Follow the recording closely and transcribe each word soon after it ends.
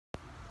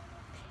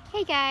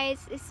Hey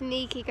guys, it's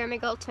me,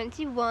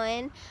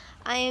 Girl21.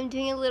 I am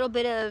doing a little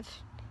bit of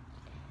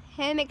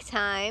hammock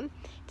time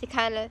to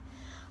kind of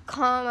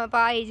calm my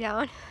body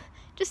down,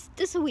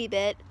 just a wee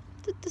bit,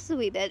 just a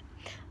wee bit.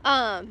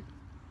 But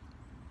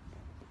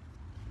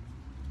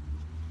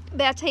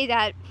I'll tell you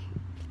that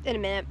in a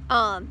minute.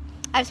 I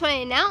just want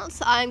to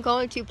announce I'm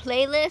going to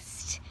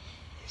Playlist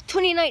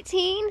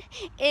 2019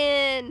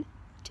 in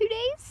 2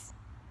 days.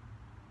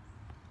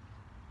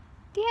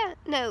 Yeah,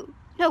 no,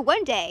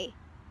 1 day.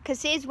 Because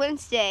today's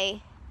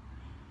Wednesday,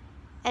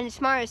 and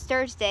tomorrow's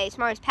Thursday,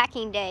 tomorrow's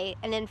packing day,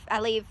 and then I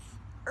leave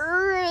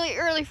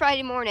early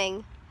Friday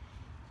morning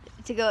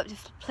to go up to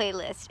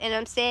Playlist. And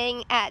I'm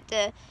staying at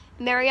the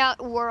Marriott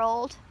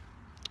World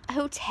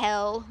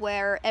Hotel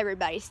where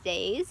everybody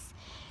stays.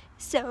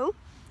 So,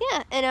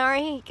 yeah, and I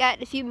already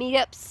got a few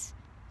meetups.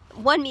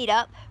 One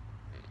meetup,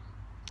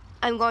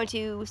 I'm going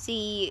to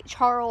see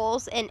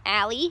Charles and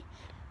Allie,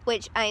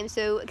 which I am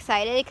so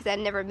excited because I've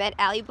never met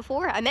Allie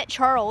before. I met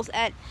Charles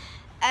at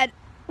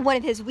one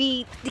of his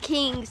We the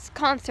Kings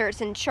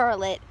concerts in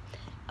Charlotte,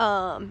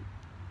 like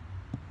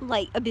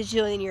a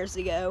bajillion years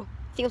ago.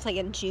 I think it was like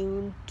in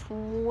June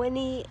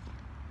 2015,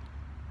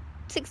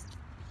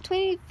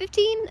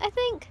 I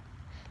think.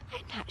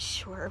 I'm not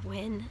sure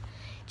when.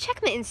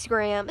 Check my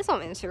Instagram. It's on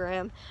my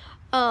Instagram.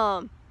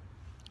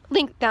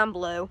 Link down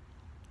below.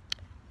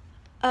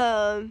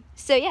 So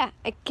yeah,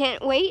 I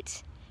can't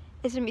wait.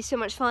 It's gonna be so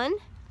much fun.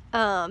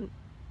 And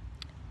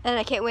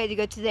I can't wait to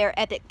go to their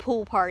epic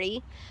pool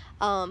party.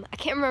 I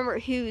can't remember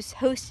who's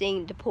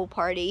hosting the pool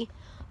party,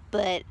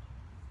 but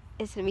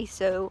it's gonna be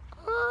so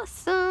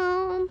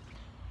awesome.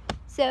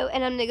 So,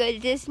 and I'm gonna go to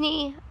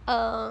Disney,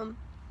 and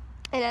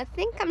I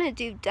think I'm gonna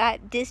do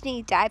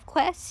Disney Dive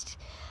Quest.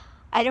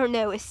 I don't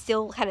know, it's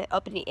still kind of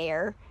up in the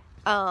air.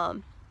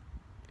 I'm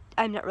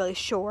not really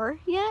sure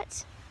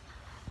yet.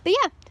 But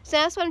yeah, so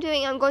that's what I'm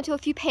doing. I'm going to a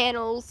few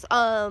panels,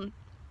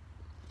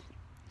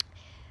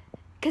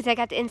 because I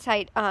got the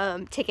inside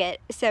ticket,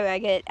 so I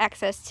get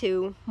access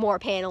to more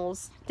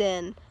panels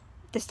than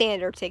the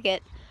standard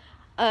ticket,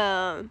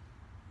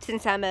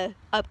 since I'm a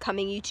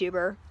upcoming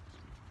YouTuber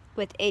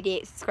with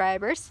 88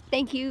 subscribers.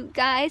 Thank you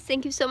guys.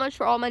 Thank you so much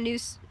for all my new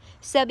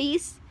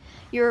subbies.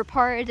 You're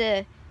part of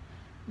the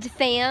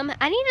fam.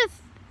 I need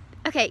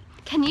okay,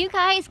 can you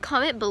guys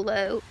comment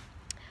below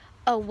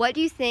what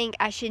do you think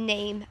I should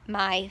name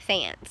my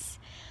fans?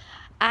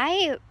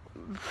 I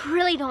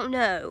really don't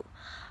know.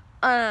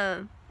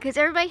 Because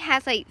everybody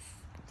has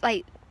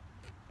like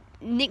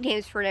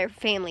nicknames for their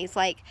families.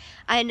 Like,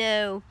 I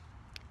know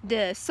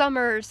the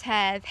Summers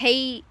have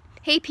Hey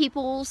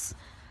Peoples,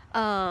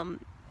 and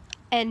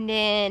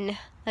then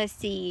let's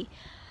see,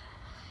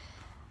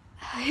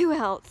 who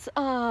else?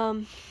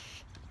 I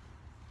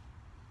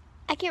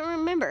can't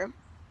remember.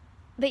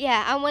 But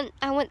yeah, I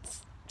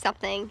want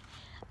something.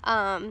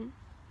 So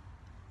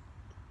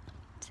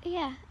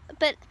yeah,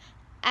 but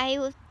I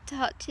will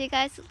talk to you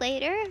guys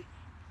later.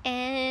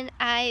 And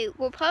I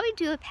will probably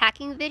do a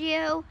packing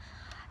video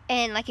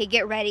and like a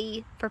get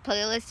ready for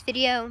playlist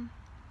video.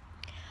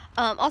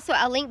 Also,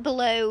 I'll link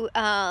below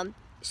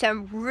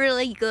some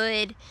really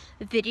good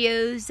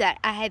videos that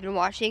I have been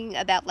watching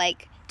about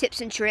like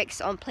tips and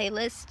tricks on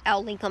playlists.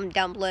 I'll link them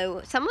down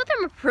below. Some of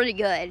them are pretty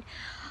good.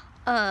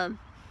 So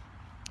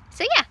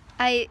yeah,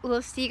 I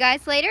will see you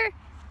guys later.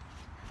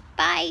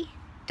 Bye.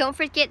 Don't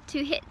forget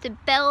to hit the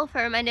bell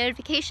for my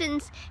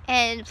notifications,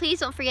 and please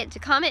don't forget to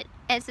comment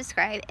and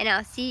subscribe, and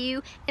I'll see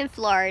you in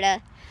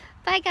Florida.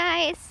 Bye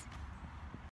guys.